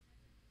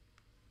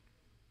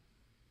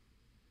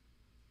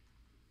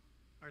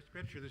Our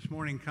scripture this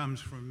morning comes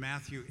from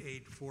Matthew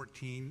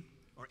 8:14,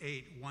 or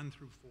 8:1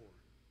 through 4.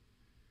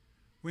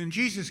 When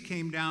Jesus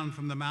came down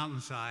from the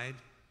mountainside,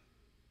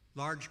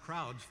 large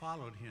crowds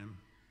followed him.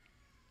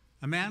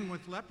 A man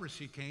with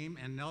leprosy came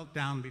and knelt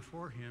down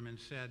before him and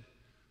said,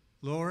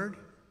 "Lord,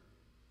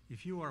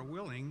 if you are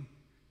willing,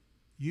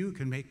 you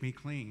can make me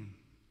clean."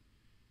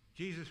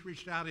 Jesus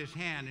reached out his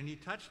hand and he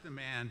touched the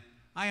man.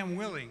 "I am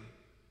willing,"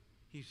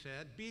 he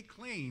said, "be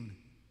clean."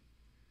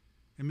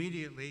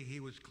 Immediately he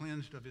was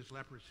cleansed of his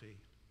leprosy.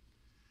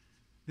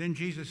 Then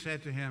Jesus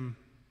said to him,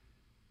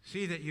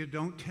 "See that you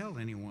don't tell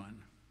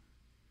anyone,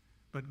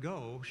 but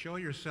go, show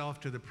yourself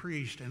to the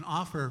priest and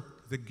offer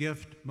the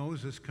gift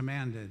Moses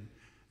commanded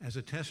as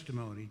a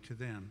testimony to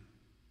them."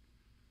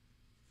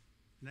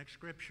 Next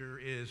scripture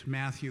is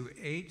Matthew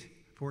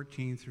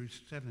 8:14 through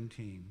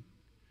 17.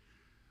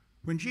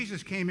 When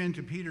Jesus came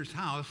into Peter's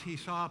house, he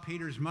saw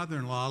Peter's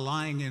mother-in-law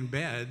lying in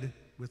bed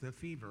with a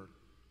fever.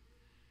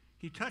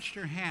 He touched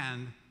her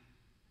hand,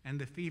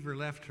 and the fever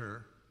left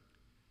her,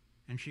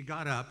 and she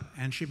got up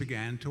and she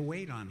began to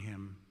wait on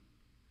him.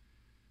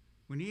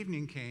 When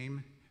evening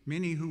came,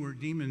 many who were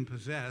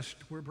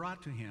demon-possessed were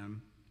brought to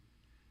him,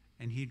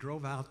 and he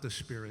drove out the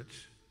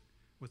spirits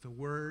with a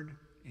word,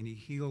 and he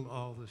healed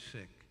all the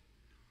sick.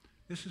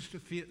 This is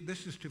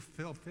to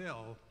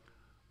fulfill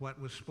what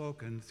was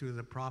spoken through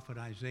the prophet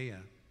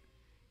Isaiah.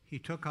 He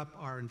took up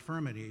our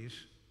infirmities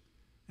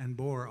and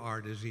bore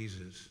our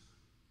diseases.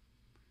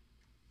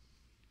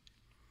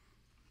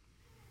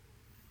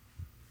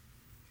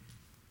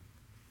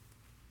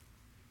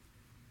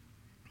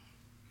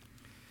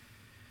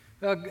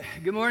 Well,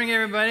 good morning,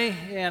 everybody.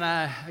 And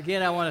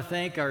again, I want to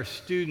thank our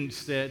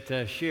students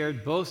that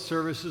shared both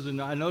services.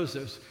 And I noticed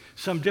there's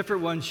some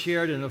different ones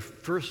shared in the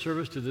first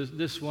service to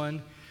this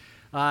one.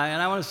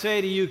 And I want to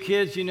say to you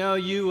kids,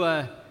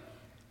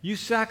 you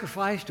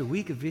sacrificed a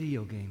week of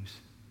video games.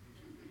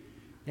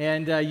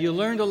 And you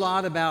learned a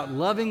lot about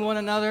loving one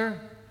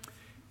another.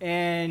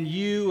 And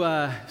you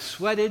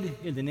sweated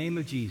in the name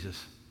of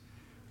Jesus.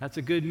 That's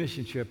a good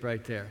mission trip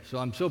right there. So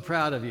I'm so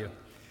proud of you.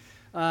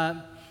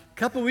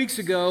 A couple weeks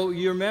ago,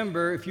 you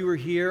remember, if you were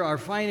here, our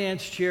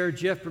finance chair,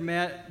 Jeff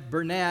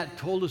Burnett,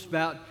 told us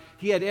about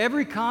he had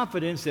every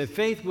confidence that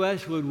Faith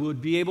Westwood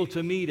would be able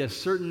to meet a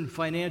certain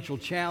financial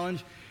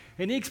challenge.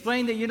 And he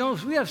explained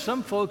that, we have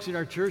some folks in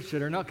our church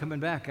that are not coming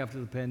back after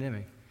the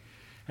pandemic.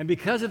 And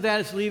because of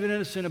that, it's leaving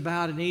us in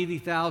about an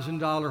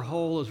 $80,000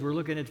 hole as we're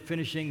looking at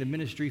finishing the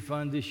ministry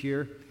fund this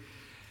year.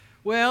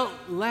 Well,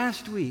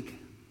 last week,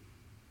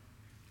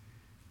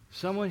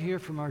 someone here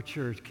from our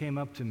church came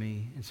up to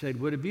me and said,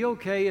 "Would it be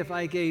okay if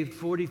I gave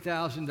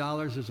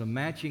 $40,000 as a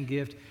matching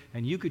gift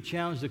and you could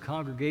challenge the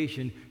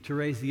congregation to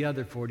raise the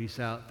other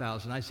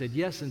 $40,000? I said,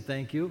 "Yes, and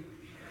thank you."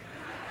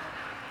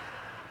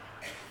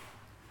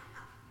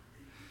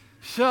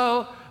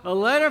 So a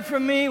letter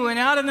from me went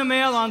out in the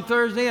mail on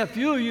Thursday. A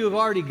few of you have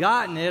already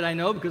gotten it, I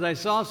know, because I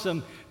saw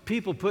some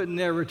people putting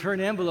their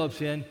return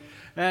envelopes in.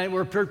 And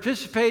we're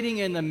participating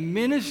in the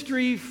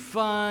Ministry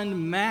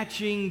Fund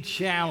Matching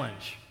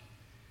Challenge.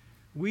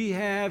 We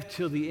have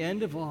till the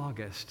end of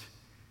August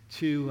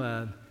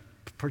to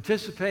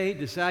participate,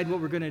 decide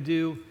what we're going to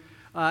do.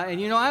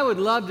 And I would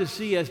love to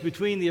see us,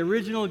 between the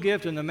original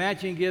gift and the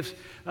matching gifts,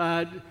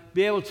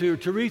 be able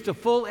to reach the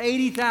full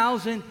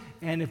 $80,000.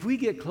 And if we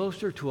get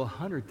closer to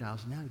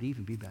 $100,000, that would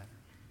even be better.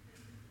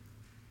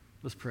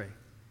 Let's pray.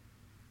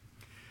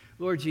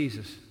 Lord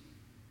Jesus,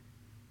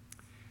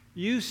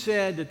 you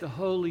said that the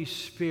Holy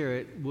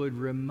Spirit would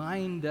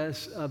remind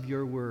us of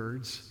your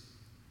words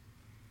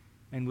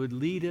and would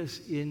lead us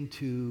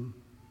into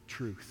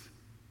truth.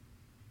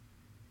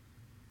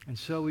 And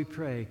so we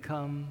pray,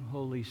 come,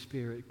 Holy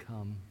Spirit,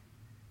 come.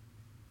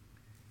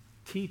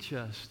 Teach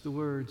us the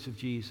words of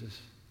Jesus.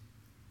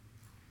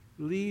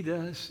 Lead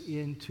us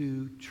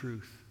into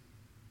truth.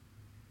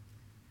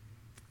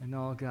 And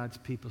all God's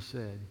people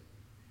said,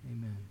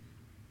 amen.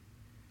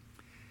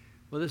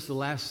 Well, this is the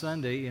last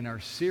Sunday in our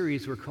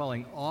series we're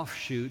calling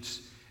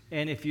Offshoots.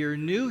 And if you're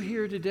new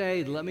here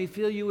today, let me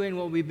fill you in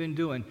what we've been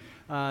doing.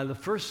 The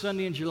first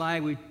Sunday in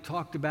July, we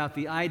talked about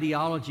the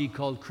ideology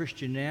called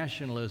Christian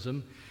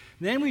nationalism.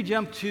 Then we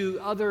jumped to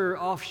other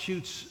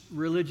offshoots,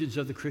 religions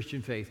of the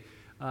Christian faith.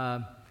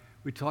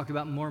 We talked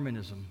about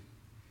Mormonism,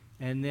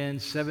 and then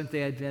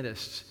Seventh-day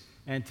Adventists.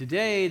 And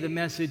today, the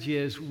message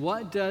is,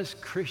 what does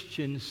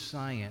Christian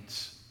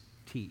Science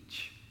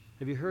teach?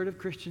 Have you heard of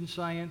Christian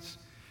Science?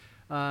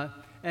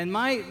 And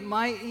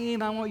my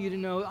aim, I want you to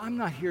know, I'm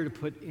not here to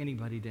put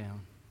anybody down.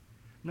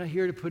 I'm not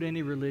here to put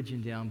any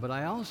religion down, but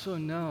I also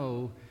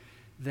know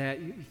that,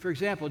 for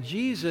example,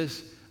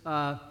 Jesus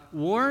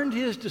warned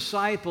his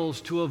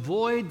disciples to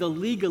avoid the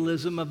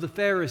legalism of the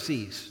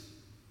Pharisees.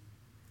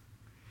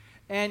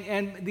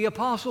 And the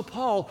Apostle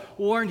Paul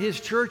warned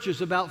his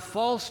churches about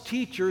false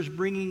teachers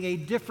bringing a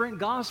different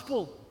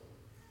gospel.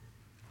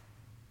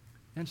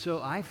 And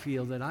so I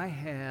feel that I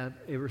have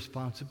a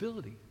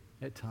responsibility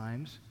at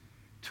times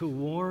to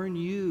warn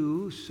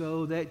you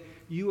so that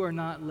you are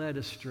not led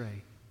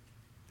astray.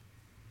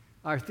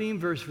 Our theme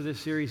verse for this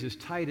series is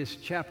Titus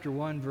chapter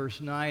 1,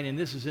 verse 9, and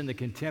this is in the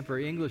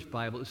Contemporary English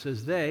Bible. It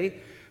says, they,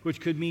 which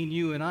could mean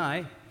you and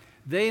I,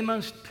 they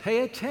must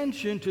pay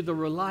attention to the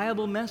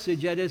reliable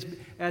message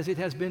as it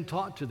has been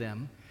taught to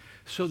them,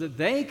 so that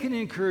they can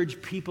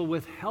encourage people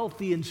with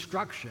healthy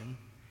instruction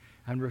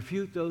and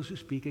refute those who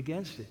speak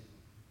against it.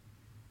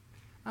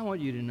 I want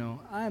you to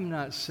know, I'm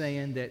not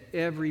saying that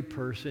every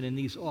person in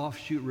these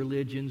offshoot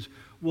religions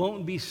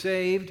won't be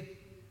saved.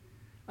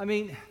 I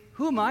mean,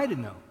 who am I to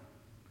know?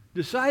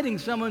 Deciding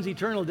someone's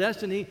eternal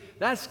destiny,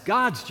 that's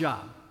God's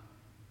job.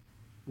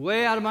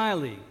 Way out of my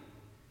league.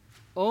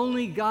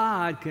 Only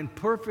God can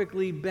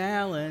perfectly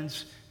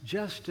balance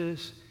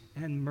justice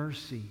and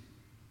mercy.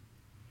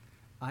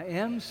 I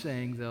am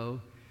saying, though,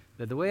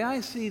 that the way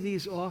I see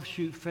these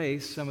offshoot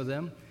faiths, some of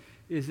them,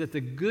 is that the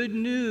good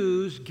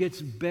news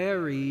gets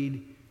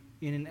buried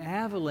in an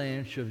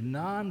avalanche of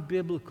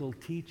non-biblical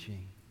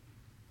teaching.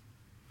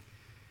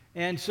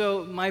 And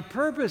so my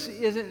purpose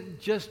isn't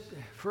just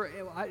for,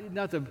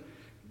 not to,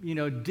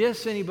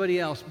 diss anybody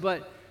else,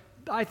 but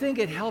I think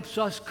it helps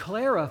us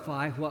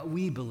clarify what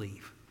we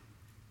believe.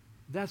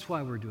 That's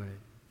why we're doing it.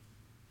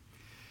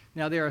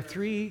 Now, there are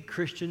 3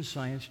 Christian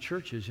Science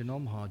churches in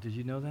Omaha. Did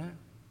you know that?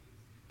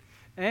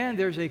 And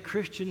there's a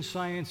Christian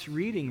Science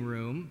reading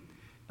room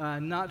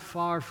not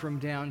far from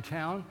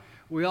downtown.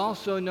 We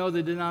also know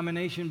the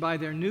denomination by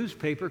their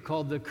newspaper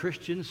called the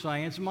Christian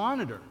Science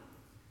Monitor.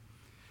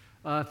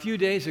 A few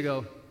days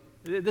ago,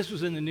 this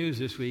was in the news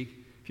this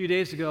week, a few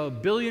days ago,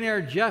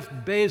 billionaire Jeff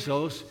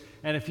Bezos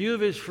and a few of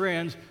his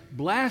friends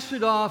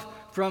blasted off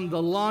from the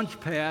launch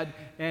pad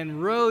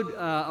and rode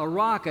a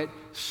rocket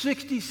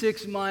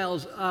 66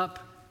 miles up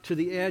to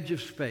the edge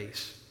of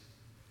space.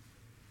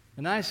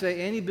 And I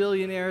say, any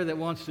billionaire that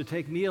wants to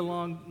take me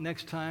along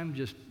next time,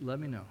 just let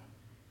me know.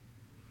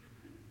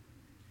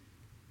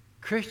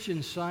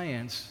 Christian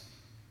Science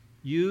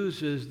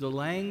uses the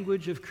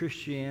language of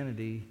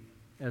Christianity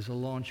as a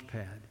launch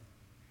pad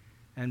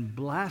and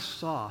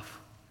blasts off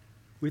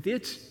with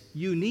its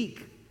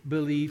unique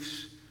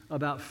beliefs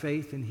about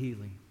faith and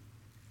healing.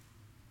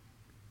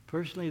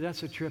 Personally,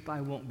 that's a trip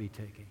I won't be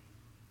taking.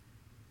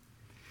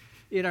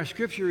 In our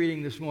scripture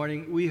reading this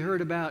morning, we heard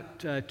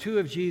about 2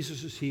 of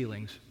Jesus'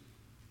 healings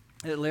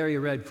that Larry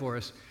read for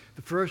us.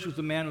 The first was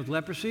the man with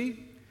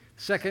leprosy.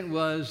 Second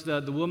was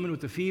the woman with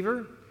the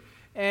fever.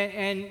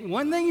 And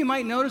one thing you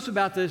might notice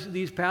about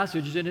these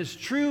passages, and it's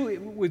true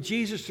with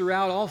Jesus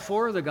throughout all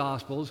 4 of the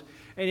Gospels,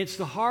 and it's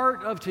the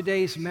heart of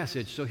today's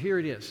message. So here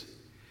it is.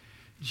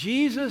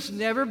 Jesus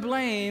never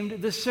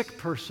blamed the sick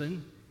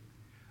person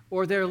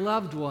or their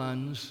loved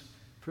ones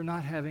for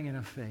not having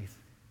enough faith,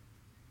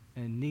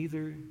 and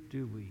neither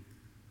do we.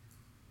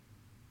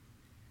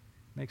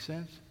 Make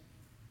sense?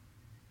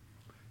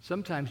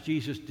 Sometimes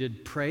Jesus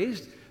did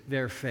praise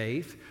their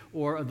faith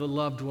or the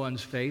loved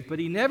one's faith, but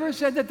he never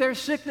said that their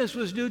sickness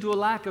was due to a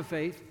lack of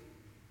faith.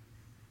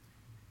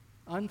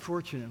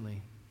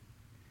 Unfortunately,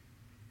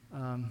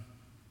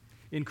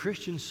 in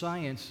Christian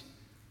Science,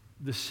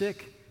 the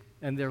sick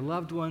and their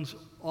loved ones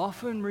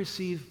often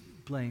receive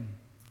blame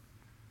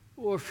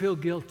or feel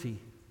guilty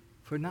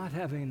for not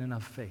having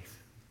enough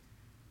faith.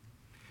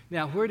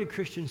 Now, where did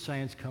Christian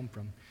Science come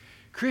from?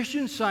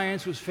 Christian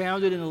Science was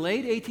founded in the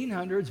late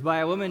 1800s by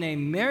a woman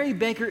named Mary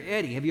Baker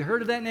Eddy. Have you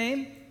heard of that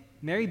name?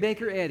 Mary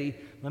Baker Eddy.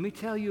 Let me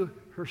tell you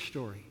her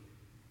story.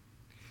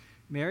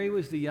 Mary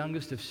was the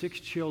youngest of 6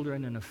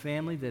 children in a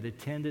family that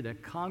attended a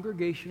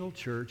congregational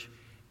church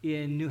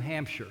in New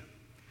Hampshire.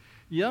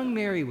 Young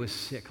Mary was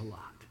sick a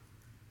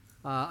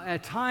lot.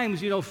 At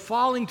times,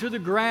 falling to the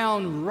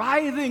ground,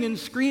 writhing and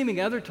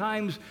screaming. Other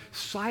times,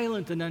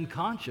 silent and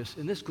unconscious,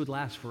 and this could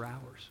last for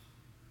hours.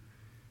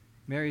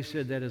 Mary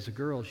said that as a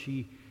girl,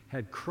 she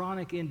had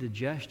chronic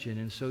indigestion,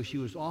 and so she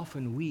was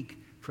often weak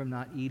from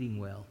not eating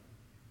well.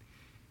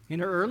 In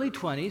her early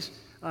 20s,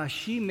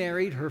 she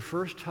married her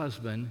first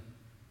husband,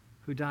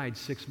 who died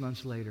 6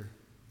 months later.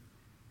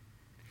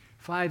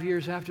 5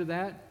 years after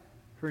that,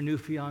 her new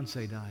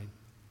fiancé died.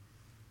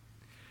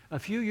 A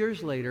few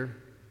years later,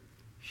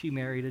 she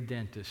married a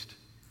dentist.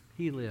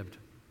 He lived.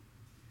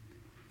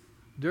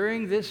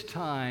 During this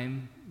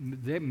time,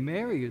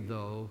 Mary,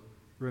 though,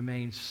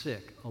 remained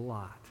sick a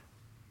lot.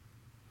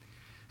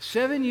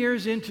 7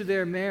 years into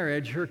their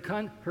marriage,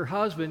 her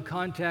husband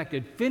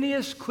contacted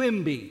Phineas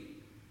Quimby,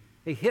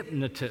 a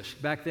hypnotist.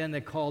 Back then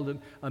they called him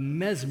a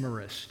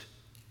mesmerist.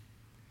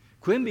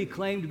 Quimby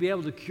claimed to be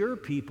able to cure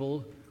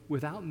people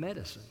without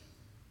medicine.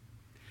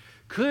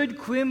 Could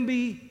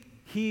Quimby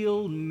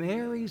heal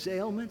Mary's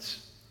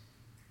ailments?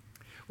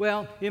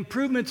 Well,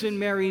 improvements in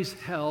Mary's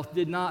health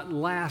did not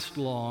last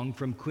long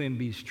from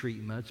Quimby's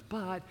treatments,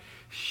 but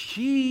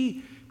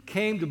she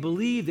came to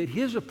believe that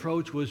his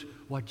approach was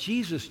what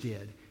Jesus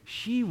did.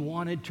 She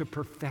wanted to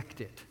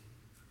perfect it.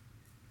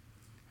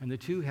 And the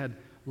two had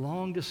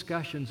long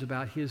discussions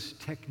about his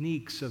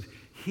techniques of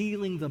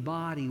healing the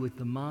body with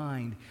the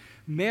mind.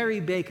 Mary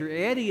Baker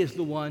Eddy is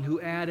the one who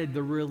added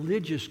the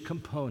religious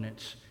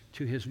components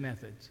to his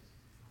methods.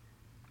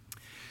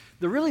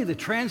 The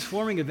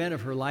transforming event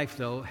of her life,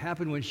 though,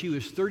 happened when she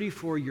was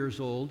 34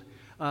 years old.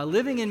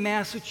 living in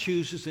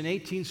Massachusetts in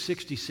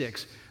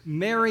 1866,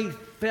 Mary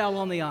fell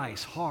on the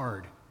ice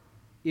hard,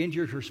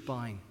 injured her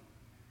spine.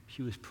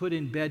 She was put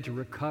in bed to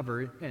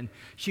recover, and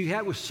she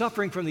was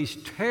suffering from these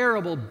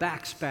terrible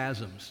back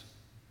spasms.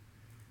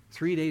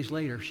 3 days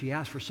later, she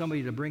asked for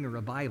somebody to bring her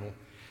a Bible.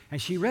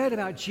 And she read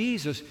about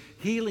Jesus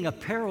healing a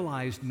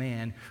paralyzed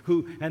man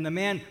and the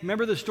man,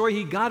 remember the story?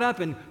 He got up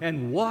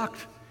and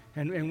walked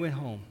and went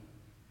home.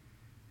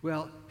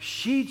 Well,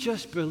 she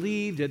just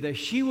believed that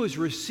she was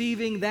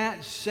receiving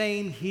that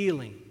same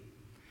healing.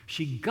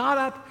 She got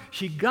up,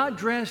 she got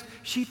dressed,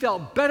 she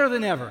felt better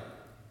than ever.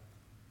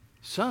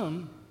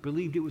 Some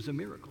believed it was a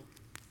miracle.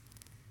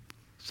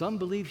 Some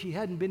believed she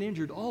hadn't been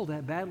injured all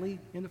that badly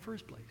in the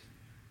first place.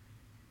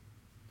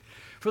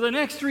 For the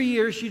next 3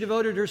 years, she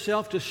devoted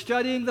herself to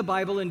studying the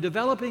Bible and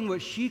developing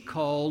what she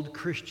called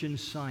Christian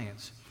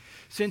Science.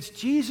 Since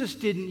Jesus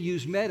didn't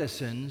use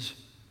medicines,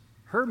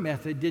 her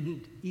method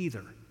didn't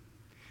either.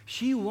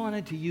 She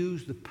wanted to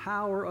use the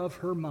power of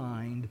her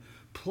mind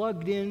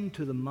plugged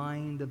into the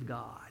mind of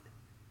God.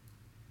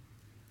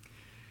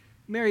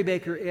 Mary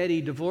Baker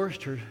Eddy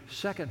divorced her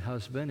second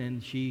husband,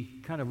 and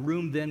she kind of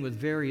roomed then with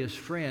various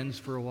friends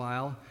for a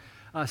while.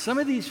 Some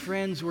of these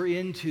friends were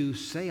into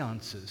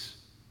seances.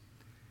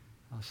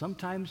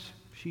 Sometimes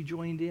she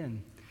joined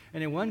in.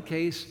 And in one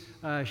case,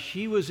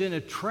 she was in a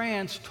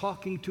trance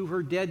talking to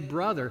her dead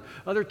brother.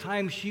 Other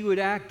times, she would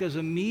act as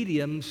a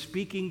medium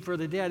speaking for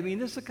the dead. I mean,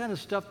 this is the kind of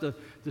stuff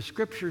the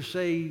scriptures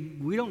say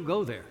we don't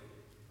go there.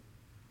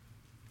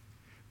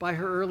 By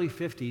her early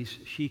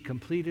 50s, she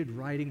completed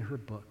writing her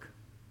book.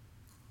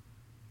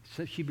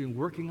 So she'd been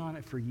working on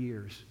it for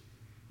years,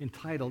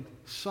 entitled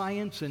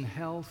Science and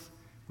Health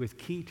with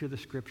Key to the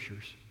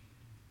Scriptures.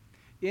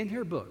 In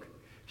her book,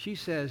 she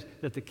says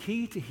that the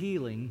key to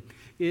healing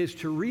is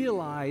to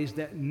realize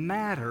that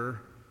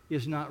matter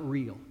is not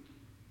real.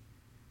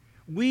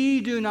 We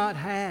do not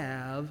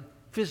have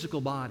physical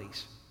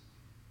bodies.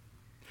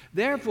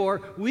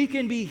 Therefore, we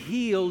can be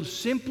healed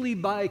simply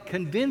by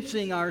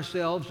convincing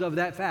ourselves of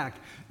that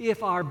fact.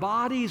 If our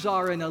bodies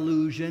are an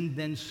illusion,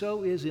 then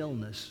so is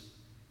illness.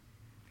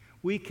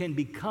 We can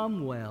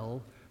become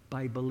well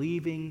by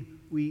believing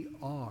we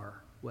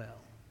are well.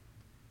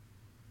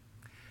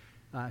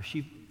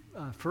 She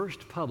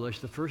first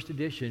published, the first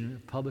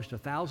edition, published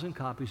 1,000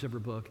 copies of her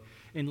book.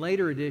 In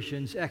later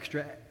editions,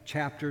 extra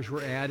chapters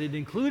were added,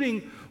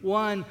 including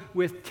one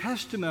with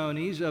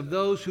testimonies of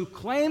those who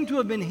claim to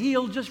have been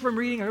healed just from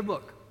reading her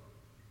book.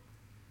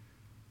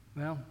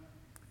 Well,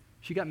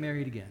 she got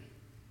married again,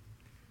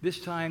 this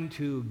time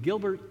to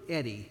Gilbert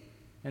Eddy,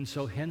 and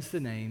so hence the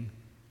name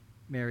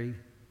Mary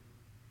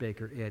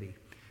Baker Eddy.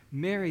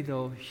 Mary,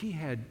 though, she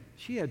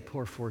had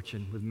poor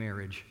fortune with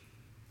marriage.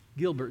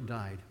 Gilbert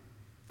died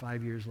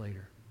 5 years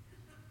later.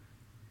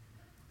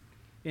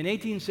 In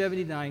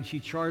 1879, she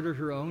chartered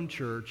her own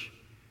church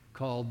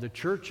called the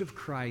Church of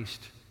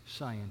Christ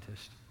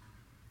Scientist.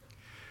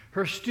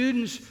 Her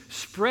students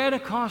spread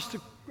across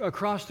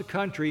the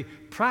country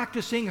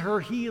practicing her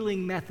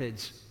healing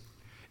methods.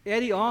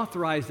 Eddy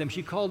authorized them.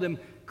 She called them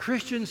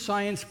Christian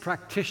Science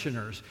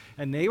practitioners,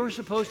 and they were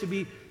supposed to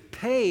be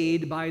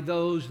paid by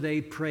those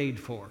they prayed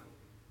for.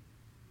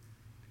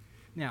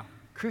 Now,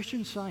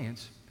 Christian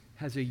Science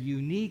has a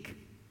unique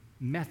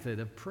method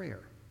of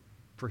prayer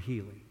for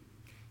healing.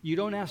 You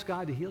don't ask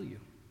God to heal you.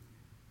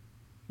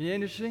 Isn't it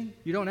interesting?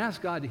 You don't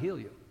ask God to heal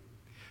you.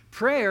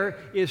 Prayer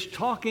is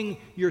talking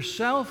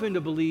yourself into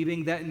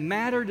believing that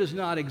matter does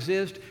not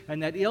exist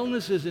and that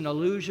illness is an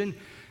illusion.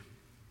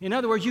 In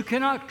other words, you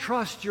cannot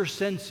trust your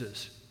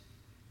senses.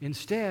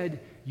 Instead,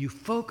 you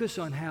focus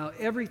on how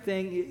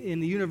everything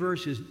in the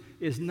universe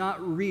is not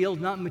real,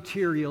 not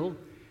material,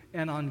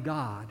 and on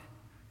God,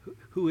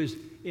 who is,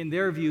 in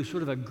their view,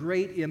 sort of a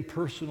great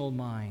impersonal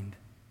mind.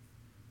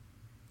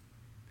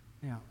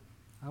 Now,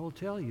 I will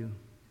tell you,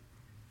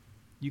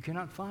 you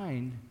cannot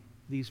find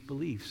these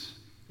beliefs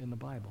in the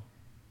Bible.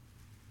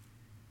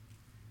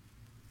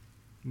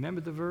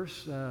 Remember the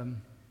verse,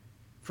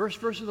 first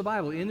verse of the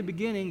Bible, in the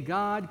beginning,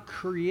 God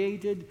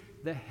created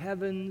the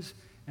heavens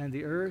and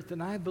the earth,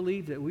 and I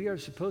believe that we are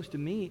supposed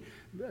to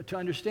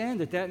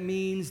understand that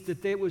means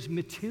that it was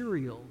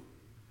material,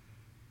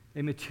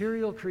 a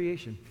material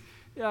creation.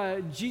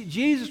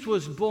 Jesus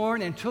was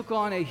born and took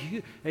on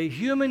a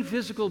human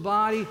physical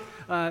body.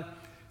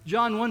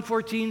 John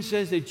 1:14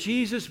 says that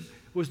Jesus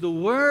was the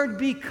Word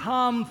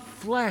become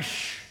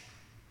flesh.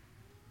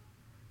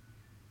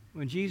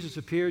 When Jesus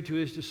appeared to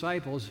his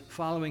disciples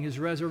following his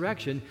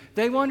resurrection,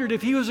 they wondered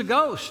if he was a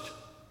ghost.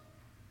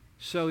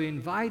 So he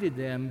invited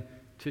them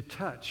to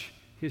touch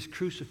his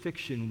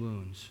crucifixion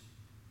wounds.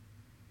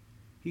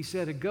 He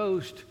said, a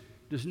ghost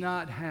does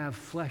not have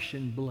flesh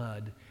and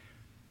blood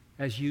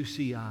as you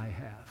see I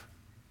have.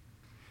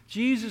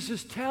 Jesus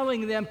is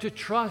telling them to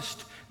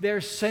trust their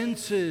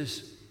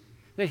senses,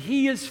 that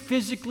he is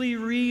physically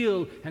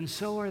real, and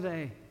so are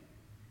they.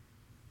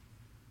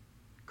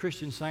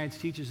 Christian Science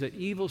teaches that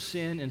evil,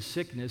 sin, and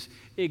sickness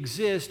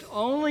exist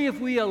only if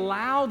we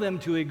allow them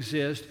to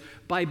exist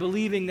by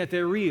believing that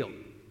they're real.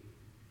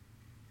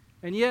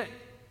 And yet,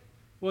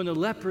 when the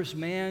leprous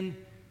man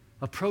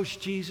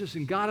approached Jesus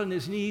and got on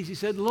his knees. He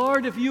said,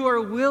 "Lord, if you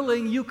are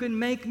willing, you can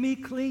make me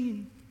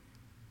clean."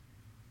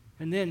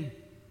 And then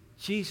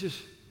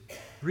Jesus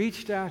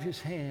reached out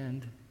his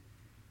hand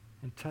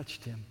and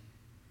touched him,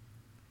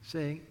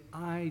 saying,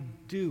 "I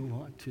do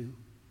want to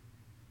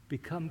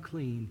become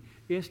clean."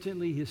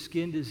 Instantly, his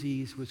skin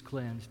disease was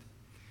cleansed.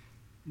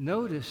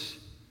 Notice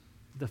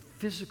the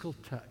physical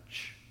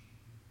touch.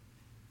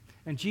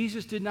 And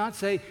Jesus did not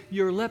say,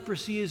 "Your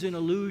leprosy is an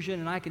illusion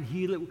and I can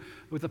heal it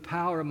with the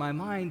power of my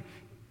mind."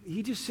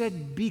 He just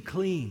said, "Be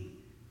clean."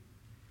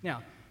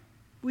 Now,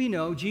 we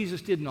know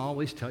Jesus didn't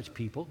always touch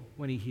people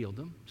when he healed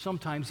them.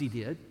 Sometimes he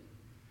did.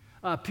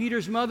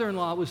 Peter's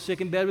mother-in-law was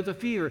sick in bed with a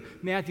fever.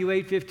 Matthew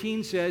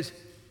 8:15 says,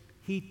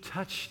 he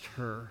touched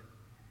her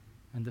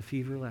and the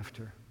fever left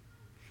her.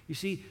 You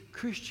see,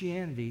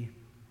 Christianity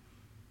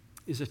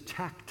is a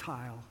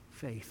tactile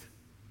faith.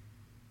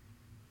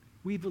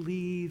 We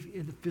believe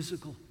in the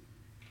physical.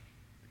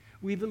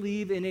 We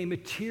believe in a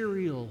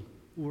material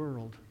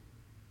world.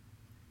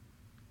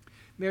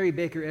 Mary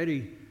Baker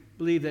Eddy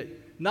believed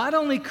that not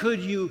only could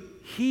you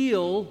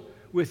heal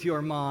with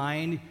your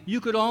mind,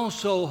 you could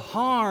also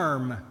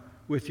harm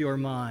with your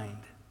mind.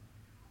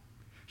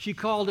 She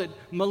called it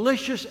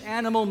malicious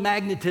animal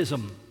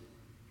magnetism.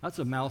 That's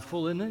a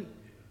mouthful, isn't it?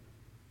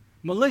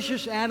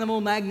 Malicious animal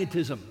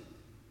magnetism.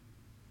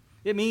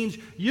 It means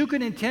you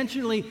can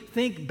intentionally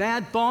think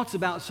bad thoughts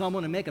about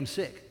someone and make them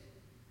sick.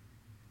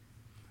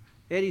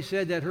 Eddie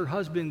said that her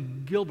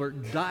husband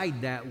Gilbert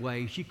died that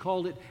way. She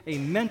called it a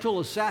mental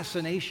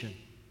assassination.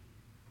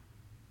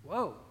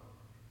 Whoa.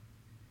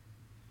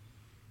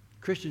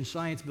 Christian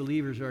Science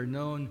believers are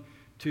known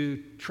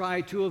to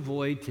try to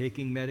avoid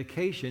taking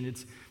medication.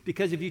 It's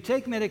because if you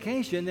take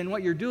medication, then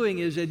what you're doing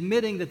is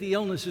admitting that the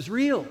illness is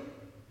real.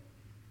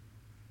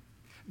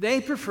 They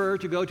prefer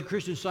to go to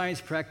Christian Science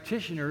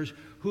practitioners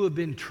who have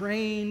been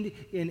trained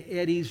in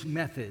Eddie's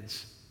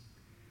methods.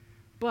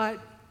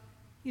 But,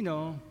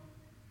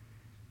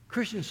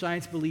 Christian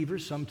Science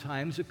believers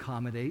sometimes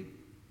accommodate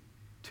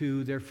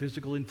to their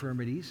physical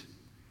infirmities.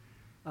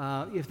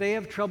 If they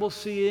have trouble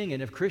seeing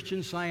and if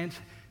Christian Science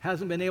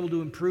hasn't been able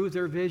to improve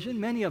their vision,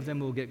 many of them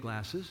will get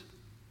glasses.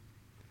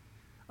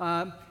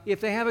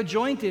 If they have a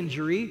joint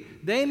injury,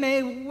 they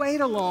may wait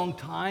a long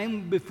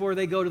time before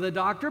they go to the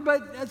doctor,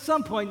 but at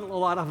some point, a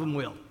lot of them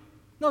will.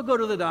 They'll go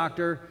to the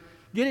doctor,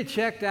 get it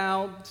checked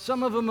out.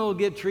 Some of them will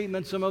get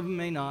treatment, some of them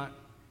may not.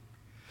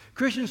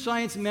 Christian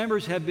Science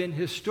members have been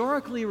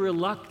historically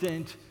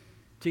reluctant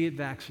to get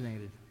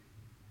vaccinated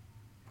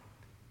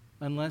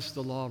unless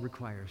the law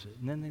requires it,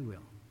 and then they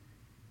will.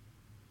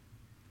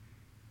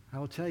 I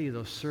will tell you,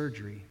 though,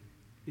 surgery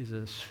is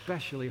an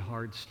especially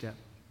hard step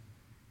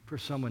for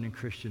someone in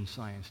Christian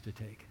Science to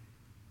take.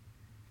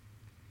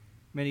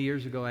 Many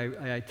years ago, I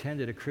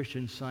attended a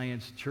Christian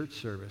Science church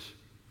service,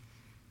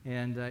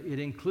 and it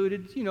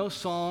included,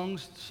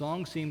 songs.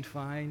 Songs seemed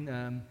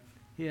fine,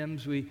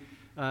 hymns.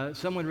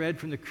 Someone read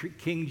from the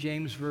King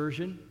James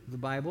Version of the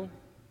Bible,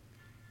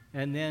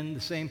 and then the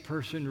same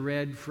person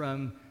read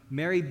from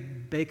Mary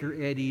Baker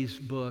Eddy's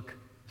book,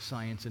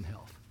 Science and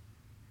Health.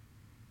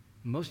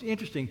 The most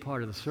interesting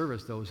part of the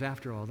service, though, was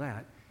after all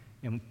that,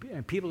 and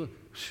people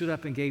stood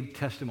up and gave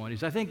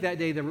testimonies. I think that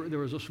day there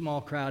was a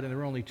small crowd and there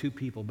were only 2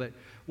 people, but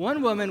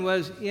one woman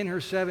was in her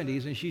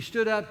 70s, and she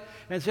stood up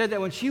and said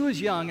that when she was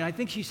young, and I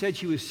think she said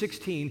she was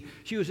 16,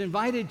 she was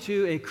invited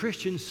to a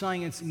Christian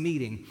Science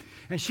meeting,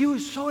 and she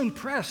was so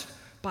impressed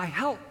by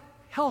how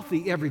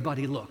healthy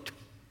everybody looked.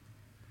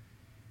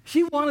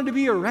 She wanted to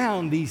be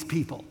around these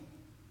people.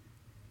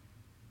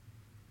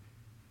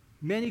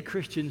 Many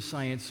Christian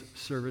Science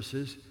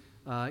services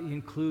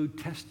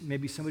include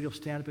maybe somebody will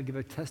stand up and give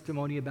a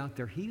testimony about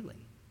their healing.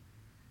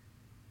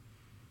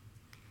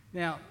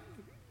 Now,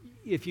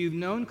 if you've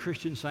known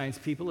Christian Science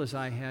people as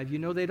I have,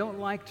 they don't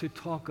like to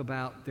talk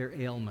about their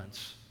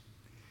ailments.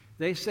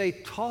 They say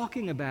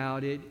talking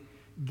about it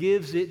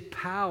gives it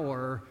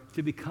power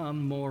to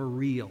become more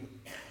real.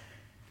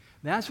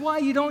 That's why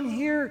you don't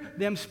hear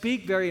them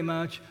speak very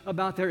much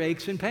about their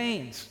aches and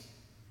pains.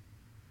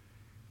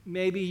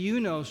 Maybe you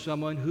know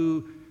someone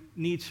who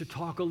needs to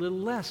talk a little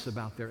less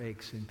about their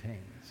aches and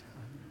pains.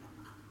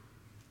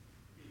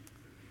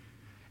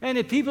 And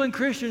if people in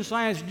Christian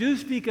Science do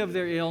speak of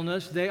their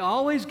illness, they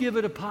always give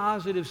it a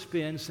positive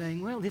spin,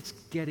 saying, well, it's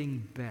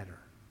getting better.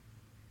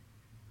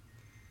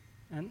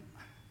 And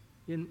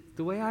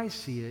the way I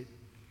see it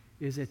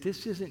is that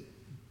this isn't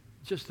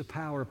just the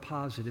power of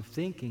positive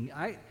thinking.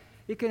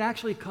 It can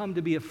actually come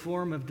to be a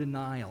form of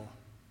denial.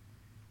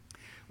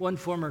 One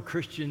former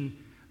Christian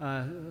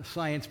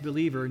Science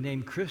believer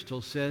named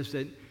Crystal says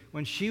that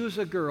when she was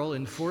a girl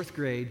in 4th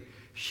grade,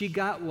 she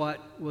got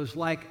what was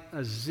like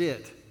a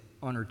zit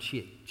on her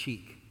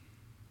cheek.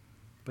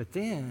 But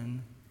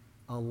then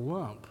a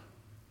lump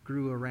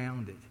grew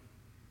around it.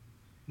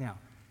 Now,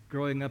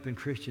 growing up in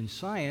Christian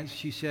Science,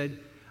 she said,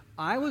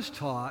 I was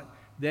taught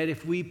that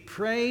if we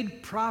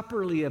prayed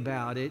properly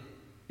about it,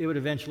 it would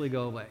eventually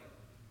go away.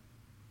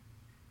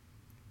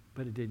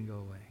 But it didn't go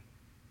away.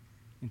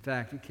 In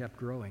fact, it kept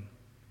growing.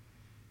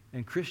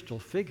 And Crystal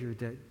figured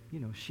that,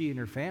 she and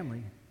her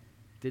family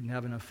didn't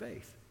have enough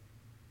faith.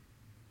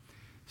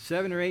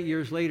 7 or 8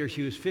 years later,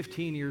 she was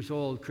 15 years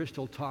old.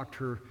 Crystal talked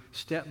her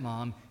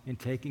stepmom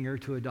into taking her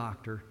to a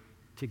doctor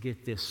to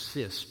get this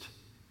cyst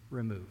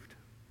removed.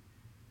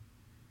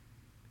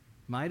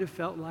 Might have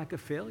felt like a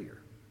failure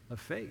of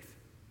faith.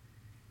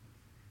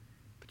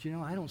 But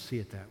I don't see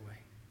it that way.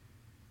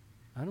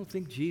 I don't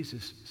think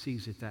Jesus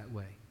sees it that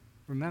way.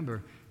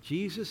 Remember,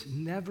 Jesus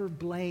never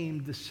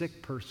blamed the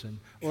sick person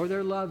or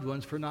their loved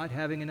ones for not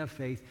having enough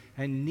faith,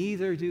 and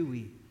neither do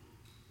we.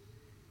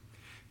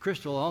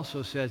 Crystal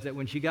also says that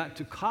when she got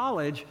to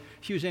college,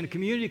 she was in a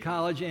community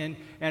college, and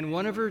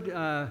one of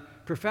her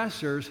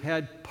professors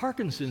had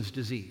Parkinson's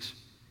disease.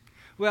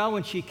 Well,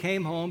 when she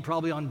came home,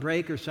 probably on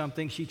break or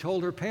something, she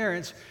told her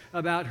parents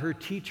about her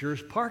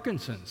teacher's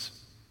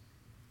Parkinson's.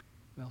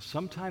 Well,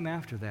 sometime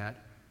after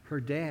that, her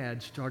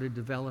dad started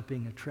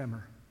developing a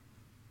tremor.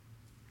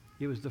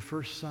 It was the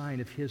first sign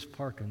of his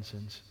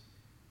Parkinson's.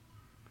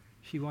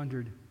 She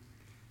wondered,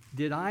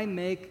 did I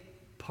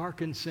make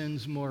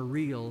Parkinson's more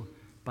real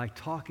by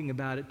talking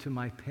about it to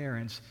my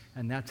parents,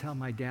 and that's how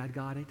my dad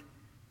got it?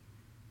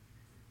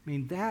 I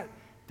mean,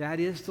 that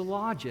is the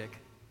logic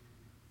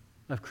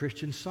of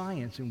Christian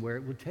Science and where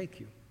it would take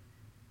you.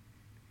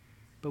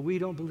 But we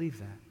don't believe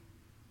that,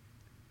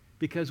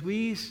 because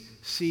we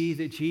see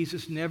that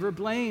Jesus never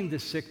blamed the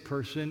sick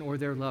person or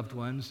their loved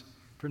ones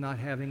for not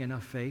having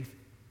enough faith.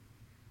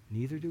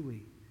 Neither do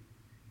we.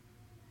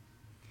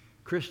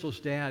 Crystal's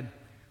dad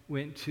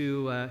went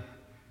to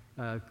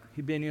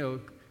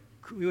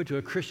we went to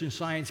a Christian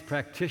Science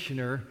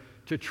practitioner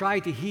to try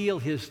to heal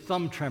his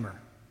thumb tremor.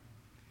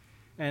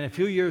 And a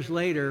few years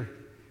later,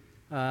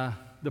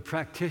 the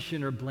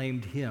practitioner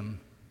blamed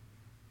him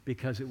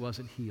because it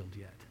wasn't healed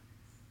yet.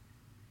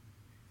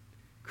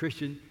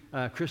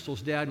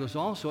 Crystal's dad was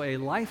also a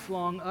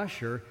lifelong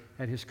usher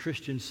at his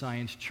Christian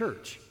Science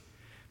church.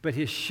 But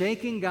his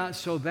shaking got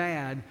so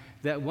bad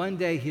that one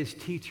day his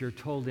teacher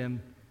told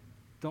him,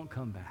 "Don't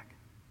come back."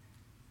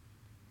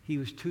 He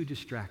was too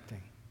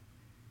distracting.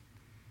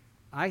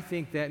 I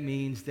think that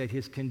means that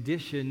his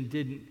condition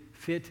didn't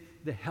fit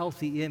the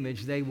healthy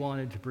image they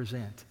wanted to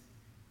present.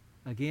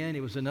 Again,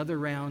 it was another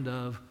round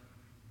of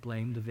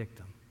blame the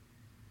victim.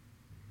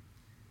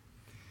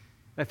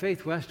 At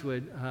Faith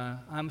Westwood,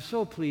 I'm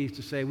so pleased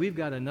to say we've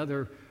got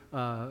another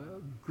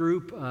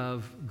group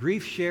of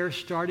grief shares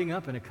starting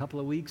up in a couple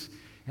of weeks,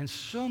 and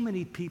so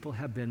many people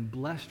have been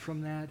blessed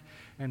from that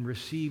and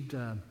received,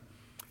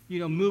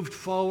 moved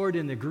forward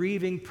in the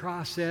grieving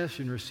process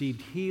and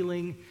received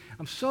healing.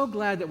 I'm so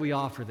glad that we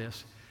offer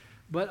this,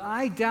 but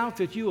I doubt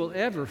that you will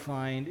ever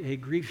find a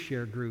grief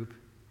share group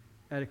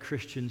at a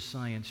Christian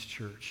Science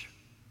church.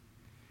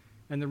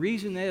 And the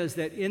reason is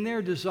that in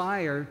their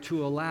desire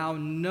to allow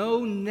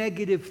no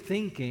negative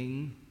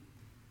thinking,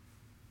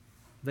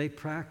 they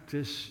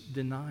practice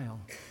denial.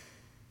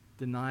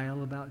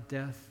 Denial about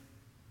death,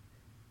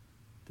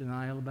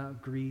 denial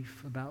about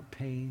grief, about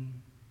pain,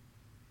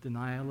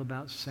 denial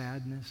about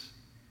sadness.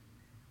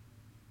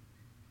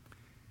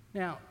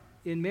 Now,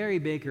 in Mary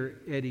Baker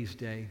Eddy's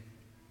day,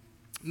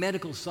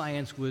 medical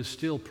science was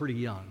still pretty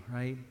young,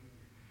 right?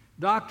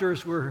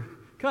 Doctors were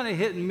kind of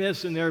hit and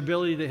miss in their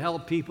ability to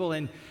help people,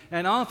 and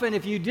often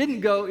if you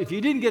didn't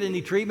get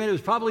any treatment, it was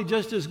probably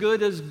just as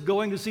good as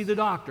going to see the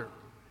doctor.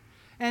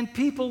 And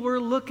people were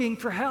looking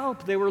for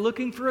help. They were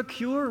looking for a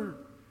cure.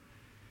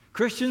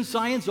 Christian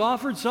Science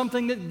offered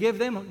something that gave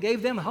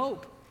them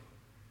hope.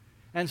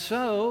 And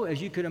so, as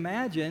you could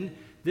imagine,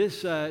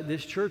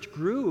 this church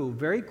grew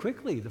very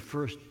quickly the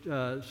first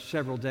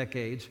several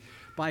decades.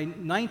 By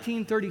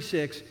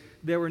 1936,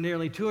 there were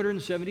nearly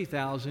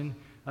 270,000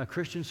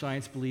 Christian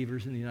Science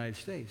believers in the United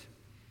States.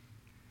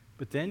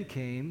 But then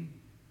came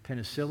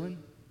penicillin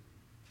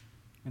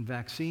and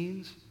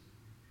vaccines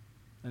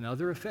and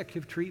other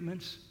effective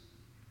treatments.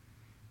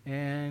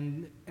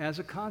 And as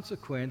a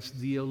consequence,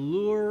 the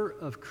allure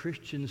of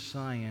Christian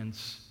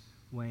Science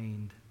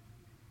waned.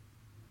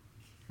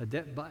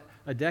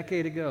 A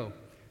decade ago,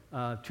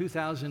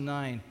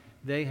 2009,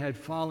 they had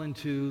fallen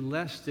to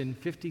less than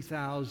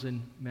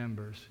 50,000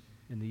 members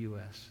in the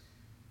U.S.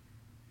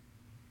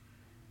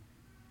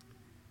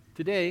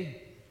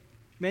 Today,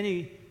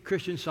 many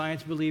Christian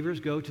Science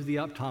believers go to the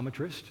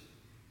optometrist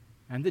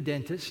and the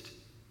dentist.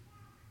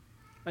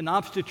 An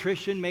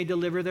obstetrician may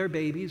deliver their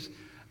babies.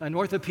 An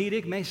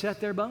orthopedic may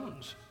set their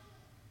bones.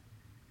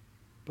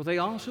 But they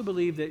also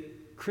believe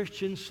that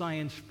Christian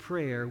Science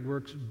prayer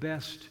works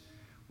best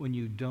when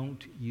you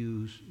don't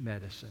use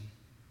medicine.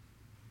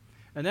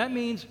 And that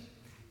means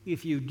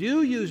if you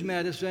do use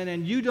medicine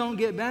and you don't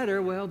get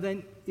better, well,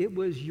 then it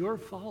was your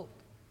fault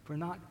for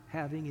not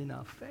having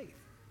enough faith.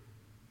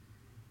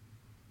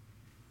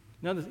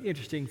 Another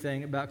interesting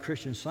thing about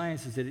Christian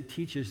Science is that it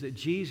teaches that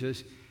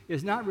Jesus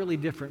is not really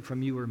different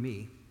from you or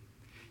me.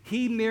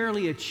 He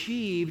merely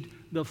achieved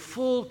the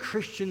full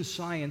Christian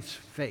Science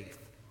faith.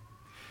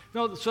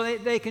 No, so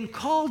they can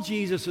call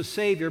Jesus a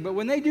Savior, but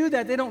when they do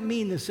that, they don't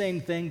mean the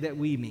same thing that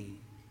we mean,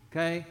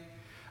 okay?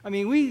 I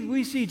mean,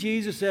 we see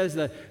Jesus as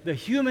the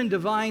human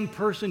divine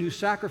person who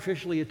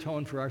sacrificially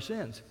atoned for our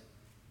sins.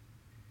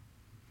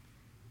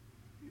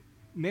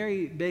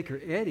 Mary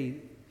Baker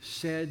Eddy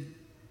said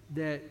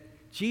that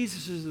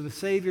Jesus is the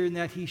Savior and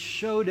that he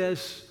showed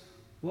us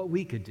what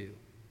we could do.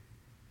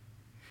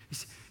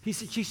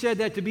 She said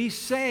that to be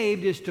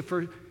saved is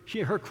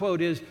her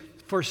quote is,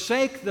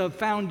 forsake the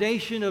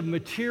foundation of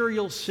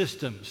material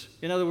systems.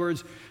 In other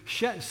words,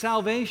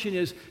 salvation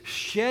is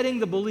shedding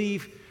the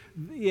belief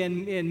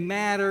in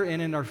matter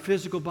and in our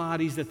physical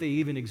bodies that they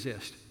even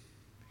exist.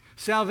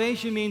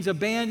 Salvation means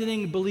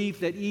abandoning belief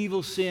that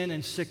evil, sin,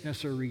 and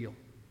sickness are real.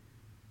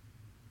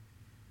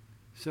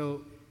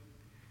 So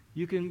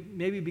you can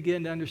maybe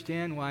begin to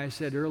understand why I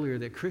said earlier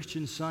that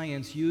Christian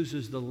Science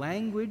uses the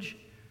language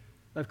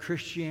of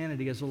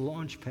Christianity as a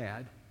launch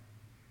pad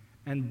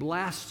and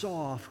blasts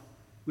off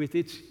with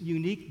its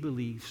unique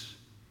beliefs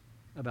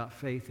about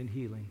faith and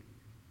healing.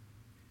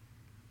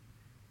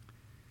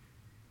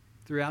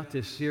 Throughout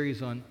this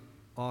series on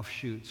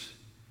offshoots,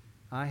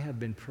 I have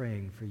been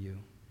praying for you.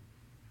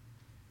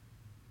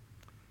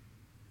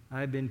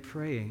 I've been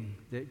praying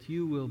that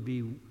you will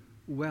be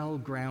well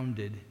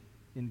grounded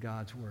in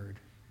God's Word.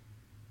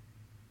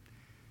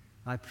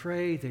 I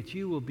pray that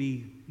you will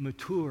be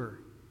mature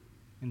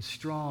and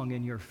strong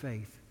in your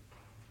faith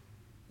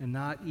and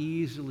not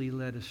easily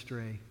led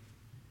astray.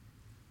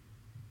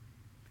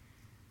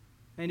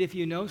 And if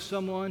you know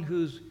someone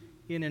who's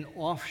in an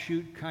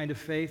offshoot kind of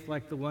faith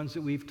like the ones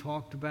that we've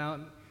talked about,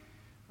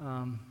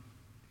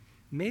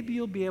 maybe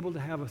you'll be able to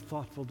have a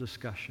thoughtful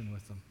discussion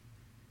with them.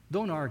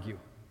 Don't argue.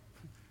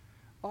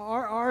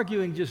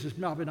 Arguing just is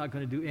probably not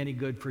going to do any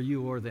good for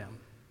you or them.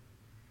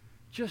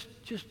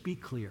 Just be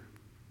clear.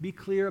 Be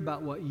clear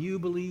about what you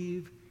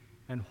believe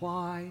and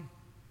why,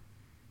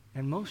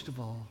 and most of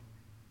all,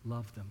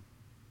 love them.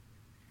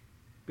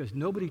 Because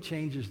nobody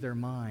changes their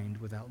mind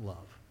without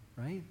love,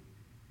 right?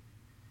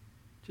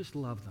 Just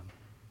love them.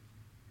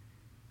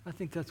 I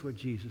think that's what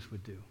Jesus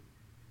would do.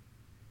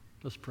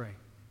 Let's pray.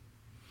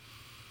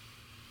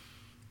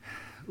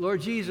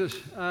 Lord Jesus,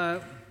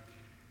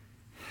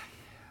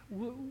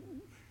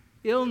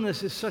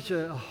 illness is such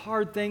a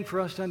hard thing for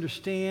us to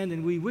understand,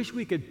 and we wish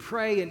we could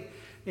pray and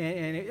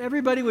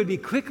everybody would be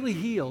quickly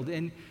healed.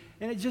 And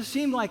it just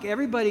seemed like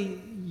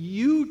everybody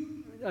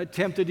you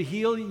attempted to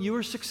heal, you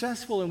were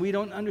successful, and we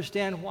don't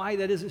understand why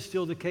that isn't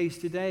still the case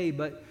today.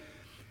 But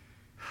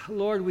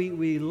Lord,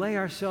 we lay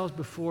ourselves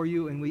before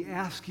you and we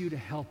ask you to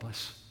help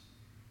us.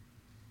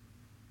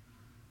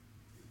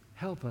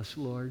 Help us,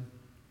 Lord,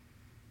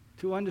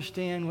 to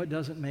understand what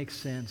doesn't make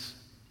sense.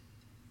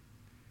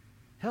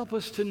 Help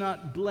us to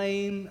not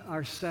blame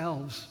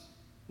ourselves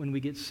when we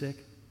get sick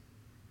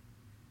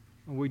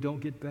or we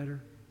don't get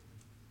better.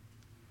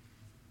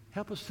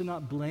 Help us to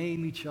not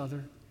blame each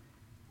other.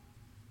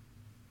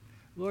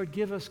 Lord,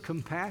 give us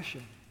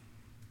compassion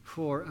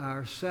for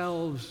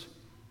ourselves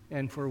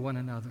and for one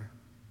another.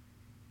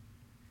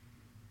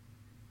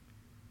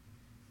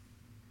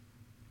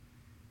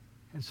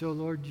 And so,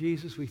 Lord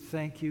Jesus, we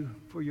thank you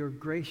for your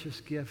gracious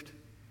gift,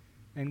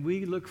 and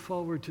we look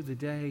forward to the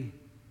day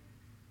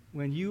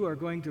when you are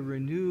going to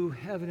renew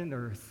heaven and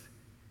earth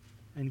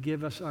and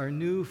give us our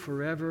new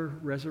forever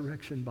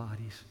resurrection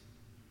bodies.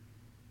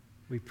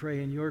 We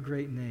pray in your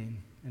great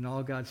name, and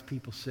all God's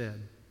people said,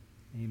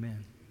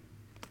 amen.